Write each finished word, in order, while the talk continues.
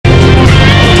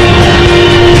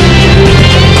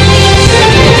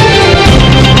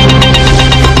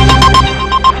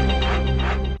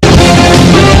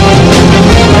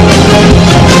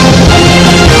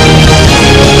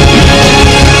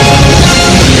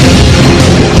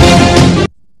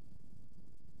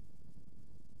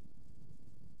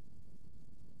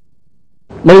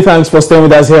Many thanks for staying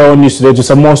with us here on News Today. To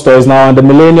some more stories now, and the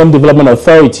Millennium Development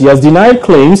Authority has denied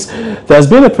claims there has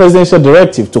been a presidential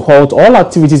directive to halt all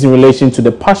activities in relation to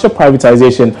the partial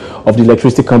privatization of the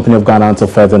Electricity Company of Ghana until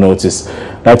further notice.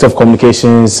 Director of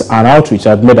Communications and Outreach,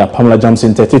 Admeda Pamela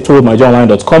Jamson Tete, told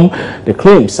MyJournalline.com the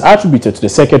claims attributed to the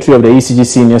Secretary of the ECG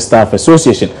Senior Staff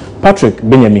Association, Patrick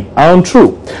Binyami, are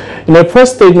untrue. In a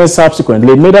press statement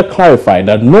subsequently, Admeda clarified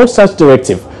that no such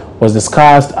directive was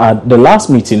discussed at the last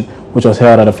meeting, which was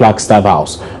held at the Flagstaff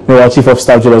House. Meanwhile, Chief of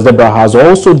Staff Julius Debra has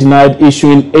also denied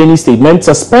issuing any statement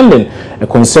suspending a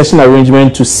concession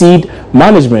arrangement to cede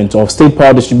management of State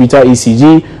Power Distributor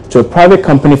ECG to a private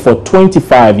company for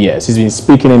 25 years. He's been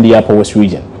speaking in the Upper West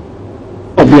region.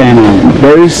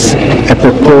 There is a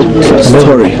purport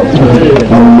story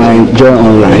on my Joy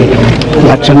Online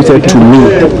attributed to me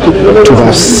to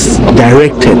have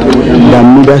directed that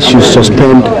MEDA should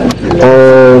suspend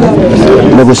all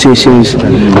negotiations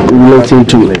relating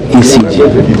to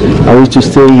ECG. I wish to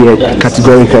say here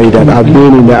categorically that I've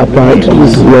been in the Upper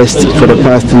West for the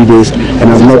past 3 days and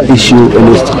have not issued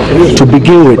any. To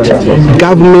begin with,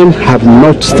 government have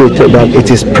not stated that it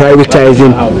is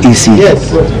privatizing ECG.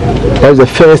 That's the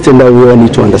first thing that we all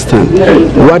need to understand.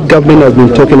 What government has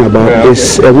been talking about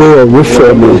is a way of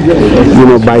reforming,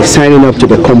 by signing up to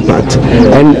the compact.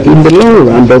 And in the long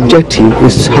run, the objective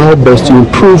is how best to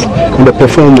improve the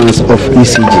performance of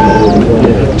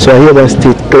ECG. So I hereby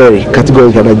state clearly,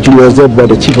 categorically, that Julius Debra,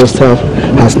 the Chief of Staff,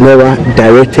 has never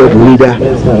directed MEDA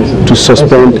to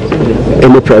suspend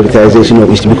any privatization of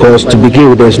ECG, because to begin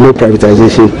with, there is no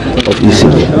privatization of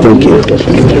ECG. Thank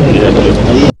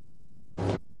you.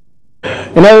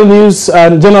 In other news,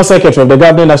 General Secretary of the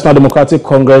Governing National Democratic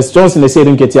Congress, Johnson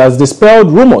Esedun-Ketia, has dispelled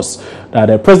rumors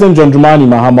that President John Dramani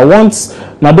Mahama wants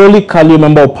Nadoli Kaliu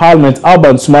Member of Parliament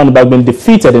Alban Sumanu Bagbin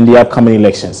defeated in the upcoming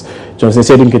elections. Johnson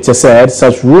Esedun-Ketia said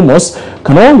such rumors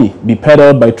can only be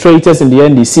peddled by traitors in the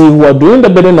NDC who are doing the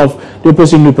bidding of the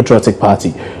opposing New Patriotic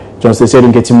Party. Johnson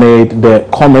Esedun-Ketia made the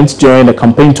comments during the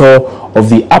campaign tour of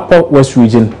the Upper West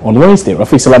region on Wednesday.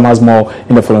 Rafiq Salam has more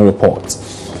in the following report.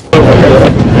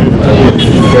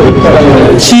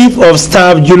 Chief of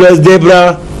Staff Julius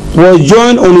Debra was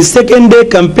joined on the second-day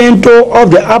campaign tour of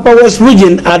the Upper West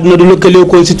region at Nodolokelo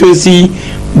constituency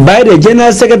by the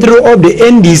General Secretary of the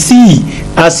NDC,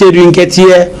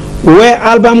 Esedun-Ketia, where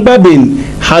Alban Babin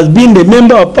has been the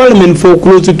Member of Parliament for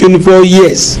close to 24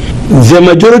 years. The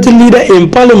majority leader in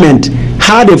Parliament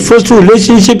had a fruitful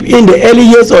relationship in the early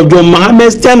years of John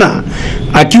Mohammed's tenure,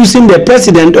 accusing the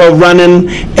president of running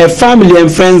a family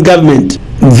and friends government.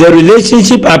 The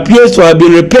relationship appears to have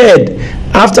been repaired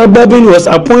after Babin was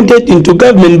appointed into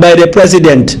government by the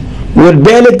president. With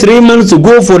barely 3 months to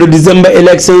go for the December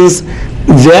elections,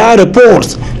 there are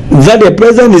reports that the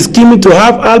president is scheming to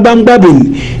have Alban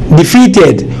Babin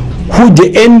defeated, who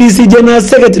the NDC General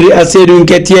Secretary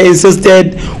Esedun-Ketia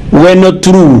insisted were not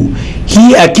true.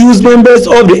 He accused members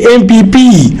of the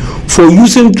MPP for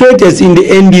using traitors in the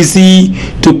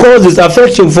NDC to cause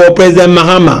disaffection for President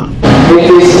Mahama. It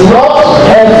is not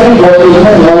everybody who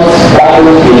wants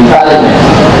battle in Parliament.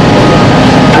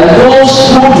 And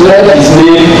those who dread his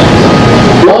name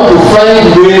want to find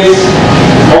ways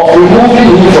of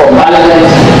removing him from Parliament.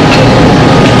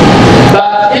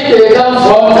 But if they come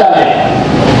from time,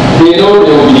 they know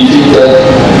they will be defeated.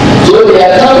 So they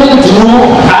are coming through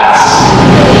as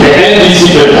the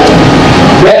NDC people.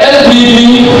 The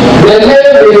NPP, the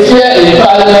name they fear in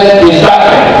Parliament is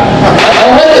Batman. And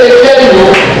when they fear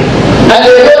you, and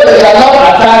they know they cannot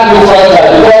attack you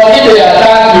frontally, because if they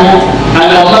attack you and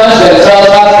amongst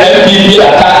themselves as NPP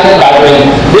attacking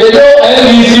Batman, they know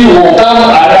NDC will come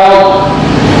around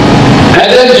and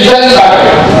then defend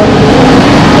Batman.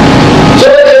 So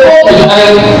they go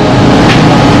behind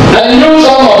and use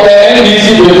some of the NDC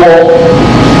people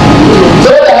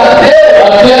so that they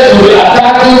appear to be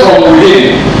attacking from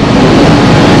within.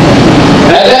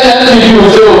 And then NDC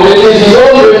will say, oh, it is his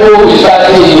own people who is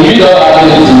fighting, we don't have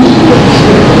anything to do.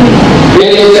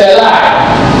 It is a lie.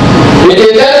 It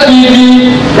is NPP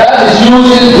that is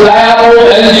using pliable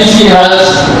NDC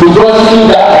hands to prosecute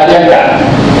that agenda.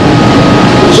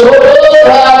 So those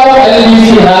pliable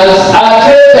NDC hands are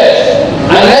traitors.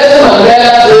 And Nelson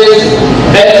Mandela says,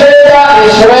 a traitor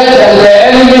is worse than the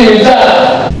enemy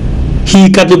himself. He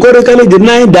categorically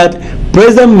denied that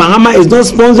President Mahama is not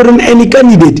sponsoring any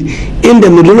candidate in the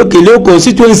Nodolokelo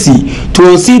constituency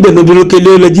to unseat the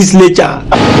Nodolokelo legislature.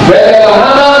 President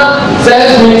Mahama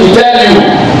sends me to tell you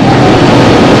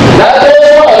that those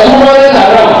who are hovering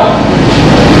around,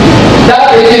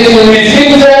 that it is in his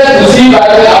interest to see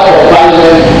Biden out of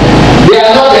Parliament. They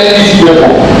are not NDC people.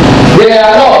 They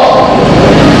are not.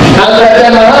 And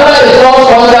President Mahama is not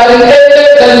sponsoring any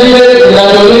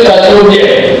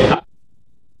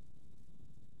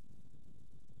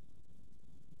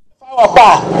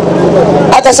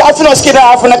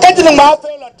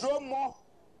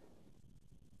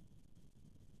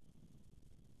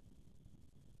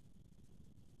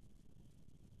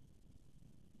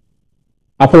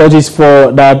Apologies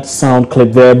for that sound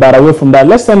clip there, but away from that,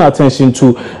 let's turn our attention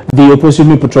to the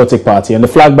opposition Patriotic Party. And the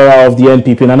flag bearer of the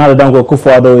NPP, Nana Dango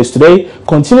Akufo-Addo, is today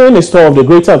continuing his tour of the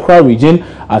Greater Accra region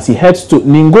as he heads to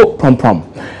Ningo Prom.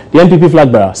 The NPP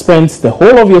flag bearer spent the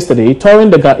whole of yesterday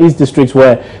touring the Ga East district,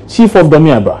 where Chief of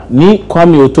Domeabra, Ni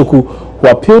Kwame Otoku, who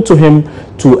appealed to him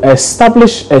to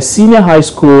establish a senior high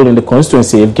school in the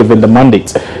constituency if given the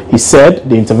mandate. He said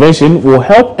the intervention will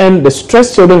help end the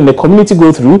stress children in the community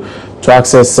go through to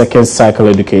access second cycle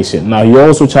education. Now, he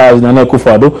also charged Nana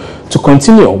Akufo-Addo to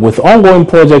continue with ongoing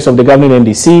projects of the governing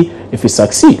NDC if he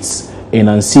succeeds in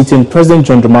unseating President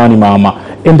John Dramani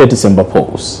Mahama in the December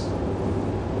polls.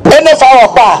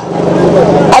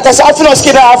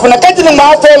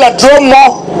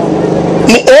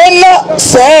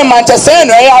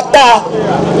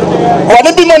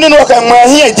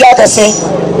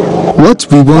 What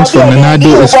we want from Nana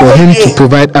is for him to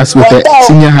provide us with a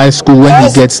senior high school when he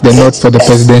gets the nod for the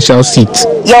presidential seat.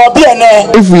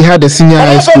 If we had a senior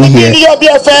high school here,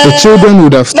 the children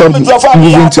would have stopped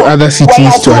moving to other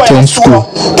cities to attend school.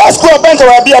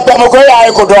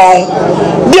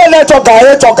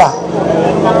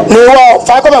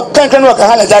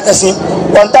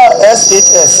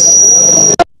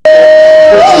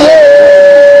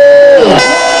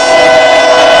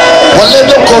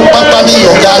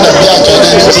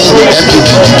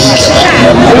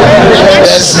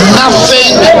 There's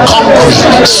nothing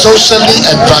concrete, socially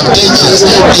advantageous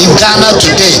in Ghana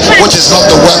today which is not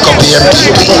the work of the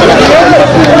MPP.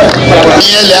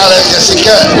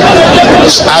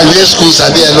 Schools are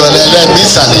there, not a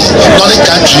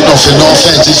country of schools.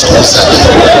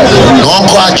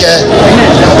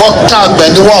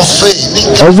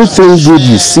 Everything good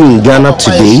you see in Ghana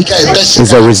today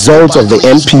is a result of the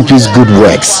MPP's good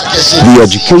works. The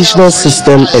educational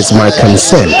system is my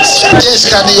concern.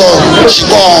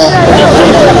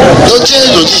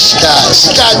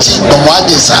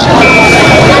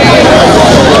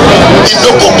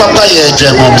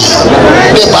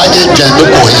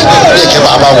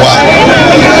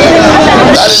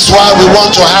 That is why we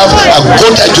want to have a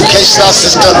good educational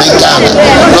system in Ghana.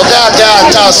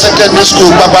 Secondary school,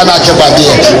 we're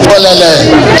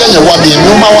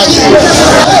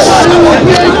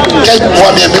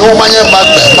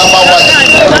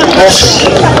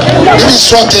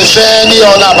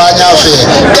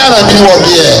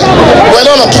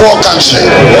not a poor country.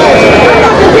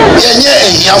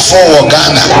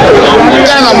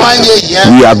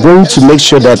 We are going to make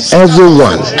sure that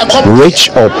everyone, rich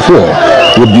or poor,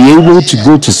 will be able to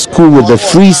go to school with the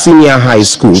free senior high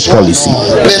school policy.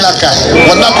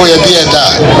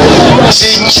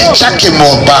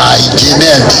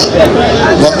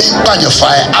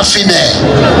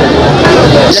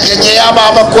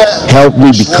 Help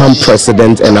me become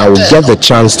president and I will get the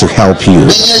chance to help you.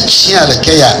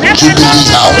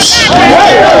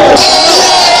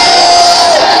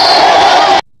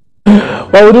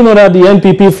 Well, we do know that the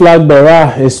NPP flag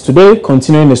bearer is today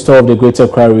continuing the tour of the Greater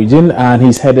Accra region, and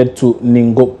he's headed to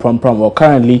Ningo Prom. Well,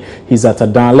 currently he's at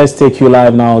Adan. Let's take you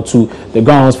live now to the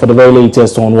grounds for the very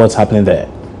latest on what's happening there.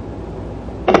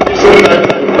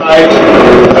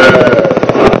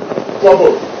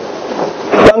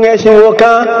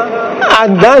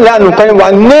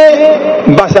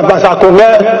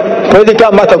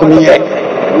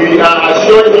 We are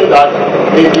assuring you that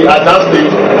in the advanced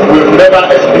stage, we've never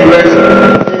experienced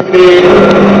any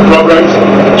problems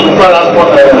so far as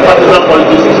partisan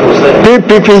politics is concerned.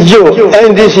 PPPO,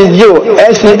 NDCO,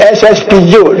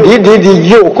 SSPO,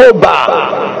 DDDO,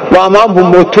 Koba, Wamabu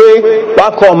Motwe,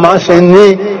 Wakoma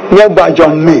Seni,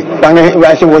 Nebajome,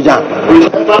 Wasiwojan.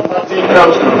 Whichever party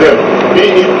comes to them,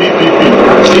 be it PPP,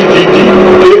 CGD,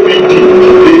 APD,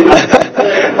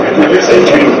 they listen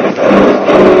to you.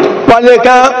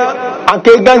 Paleka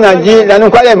akega naji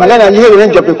lanu kwale magana naji hele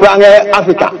njope kwa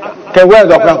Africa ke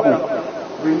world of Africa.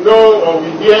 We know or we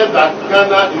hear that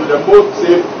Ghana is the most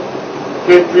safe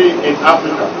country in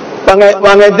Africa.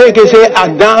 Wange de se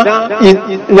Adan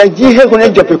naji hele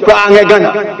njope kwa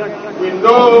Ghana. We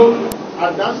know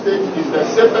Adan State is the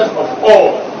safest of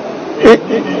all in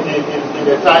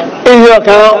the time. Iyo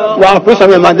kan wa pusa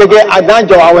me madege Adan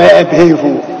jo awe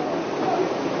epefu.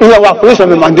 The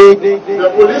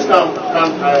police can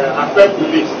affect the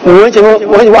list. We know we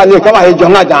have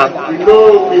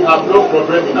no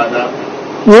problem in Adan.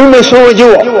 We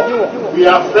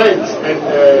are friends and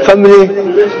family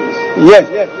relations. Yes.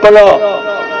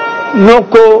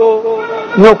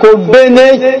 Noko bene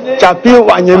chapi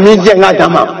wanyemije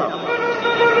ngadama.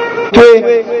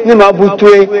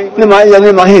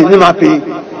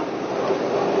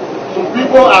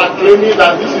 people are claiming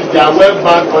that this is their World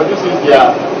Bank or this is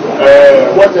their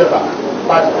whatever.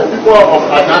 But the people of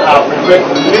Ghana are prepared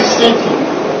to listen to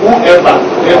whoever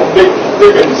and take a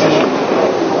decision.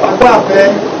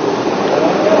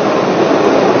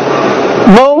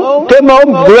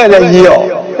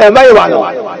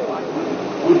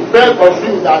 We beg of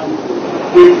you that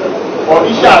if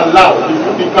inshallah, if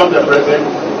you become the president,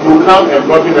 you come and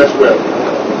govern us well.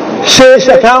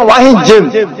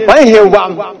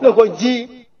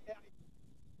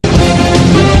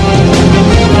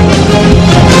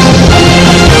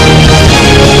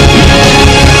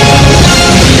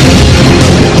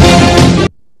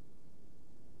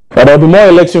 But there will be more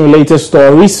election-related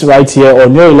stories right here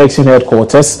on your election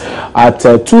headquarters at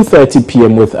 2:30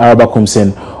 p.m. with Araba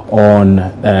Kumsin on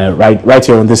right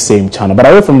here on this same channel. But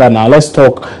away from that now, let's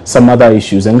talk some other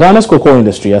issues. And Ghana's cocoa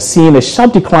industry has seen a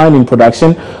sharp decline in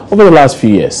production over the last few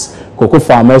years. Cocoa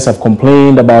farmers have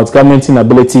complained about government's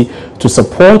inability to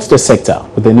support the sector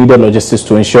with the needed logistics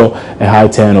to ensure a high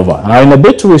turnover. Now, in a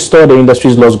bid to restore the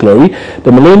industry's lost glory,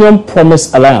 the Millennium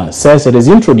Promise Alliance says it is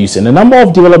introducing a number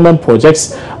of development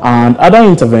projects and other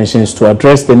interventions to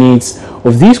address the needs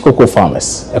of these cocoa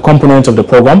farmers. A component of the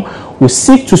program will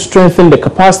seek to strengthen the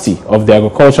capacity of the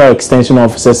agricultural extension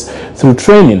officers through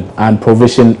training and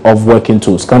provision of working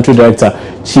tools. Country Director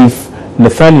Chief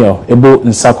Nathaniel Ebo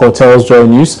Nsako tells Joy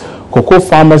News cocoa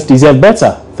farmers deserve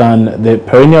better than the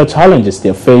perennial challenges they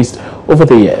have faced over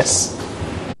the years.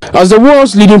 As the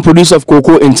world's leading producer of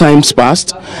cocoa in times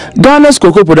past, Ghana's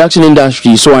cocoa production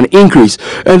industry saw an increase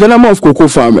in the number of cocoa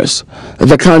farmers.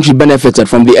 The country benefited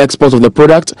from the export of the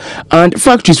product, and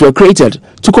factories were created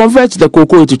to convert the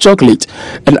cocoa into chocolate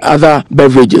and other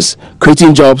beverages,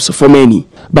 creating jobs for many.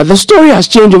 But the story has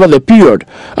changed over the period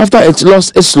after it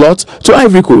lost its slot to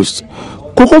Ivory Coast.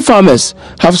 Cocoa farmers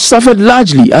have suffered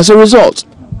largely as a result.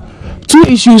 Two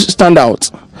issues stand out: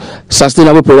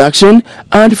 sustainable production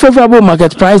and favorable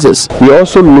market prices. We're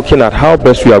also looking at how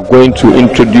best we are going to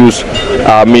introduce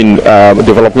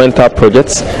developmental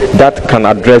projects that can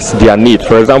address their needs.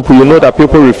 For example, you know that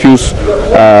people refuse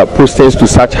postings to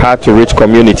such hard-to-reach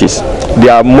communities. They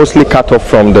are mostly cut off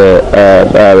from the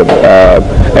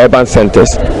urban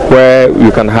centers, where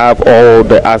you can have all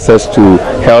the access to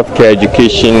healthcare,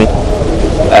 education,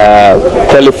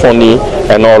 telephony,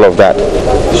 and all of that.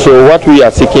 So what we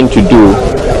are seeking to do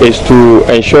is to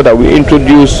ensure that we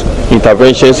introduce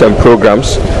interventions and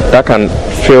programs that can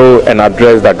fill and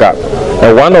address the gap.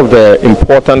 And one of the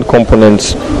important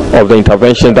components of the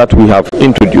intervention that we have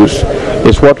introduced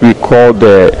is what we call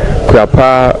the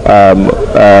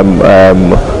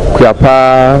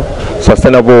Kuyapa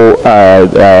Sustainable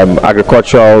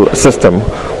Agricultural System,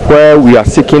 where we are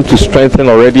seeking to strengthen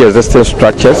already existing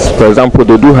structures. For example,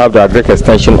 they do have the agric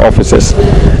extension offices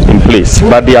in place,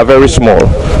 but they are very small.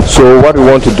 So what we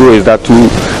want to do is that to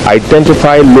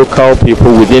identify local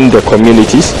people within the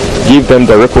communities, give them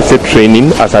the requisite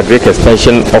training as agric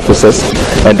extension officers,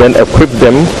 and then equip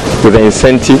them with the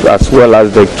incentive as well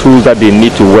as the tools that they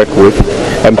need to work with,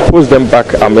 and post them back,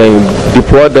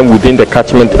 deploy them within the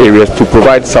catchment areas to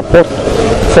provide support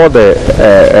for the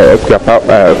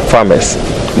farmers.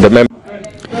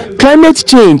 Climate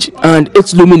change and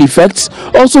its looming effects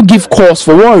also give cause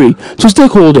for worry to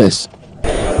stakeholders.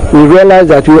 We realize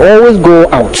that we always go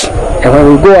out, and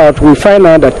when we go out, we find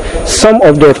out that some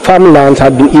of the farmlands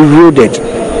have been eroded,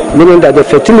 meaning that the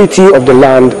fertility of the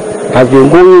land has been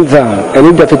going down. And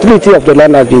if the fertility of the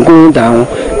land has been going down,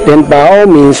 then by all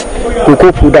means,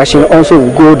 cocoa production also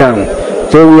will go down.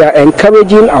 So we are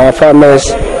encouraging our farmers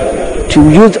to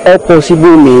use all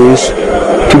possible means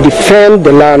to defend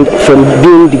the land from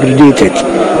being degraded.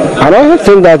 Another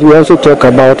thing that we also talk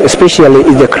about, especially,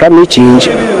 is the climate change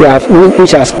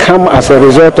which has come as a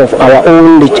result of our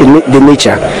own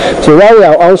nature. So what we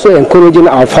are also encouraging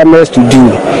our farmers to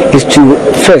do is to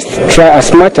first try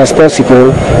as much as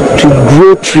possible to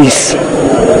grow trees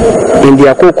in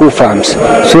their cocoa farms,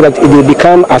 so that they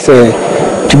become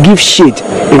to give shade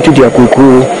into their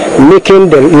cocoa, making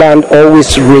the land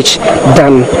always rich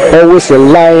than always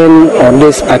relying on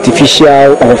this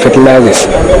artificial or fertilizers.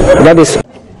 That is.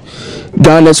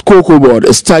 Ghana's Cocoa Board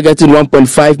is targeting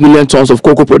 1.5 million tons of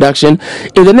cocoa production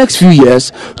in the next few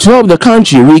years to help the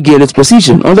country regain its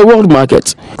position on the world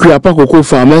market. Kuyapa cocoa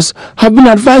farmers have been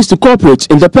advised to cooperate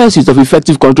in the pursuit of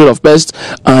effective control of pests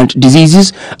and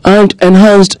diseases and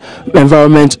enhanced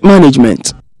environment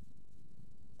management.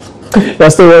 You're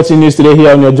still watching news today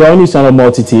here on your Joy News channel.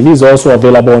 Multi TV is also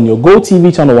available on your Go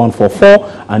TV channel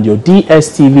 144 and your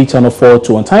DSTV channel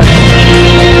 421.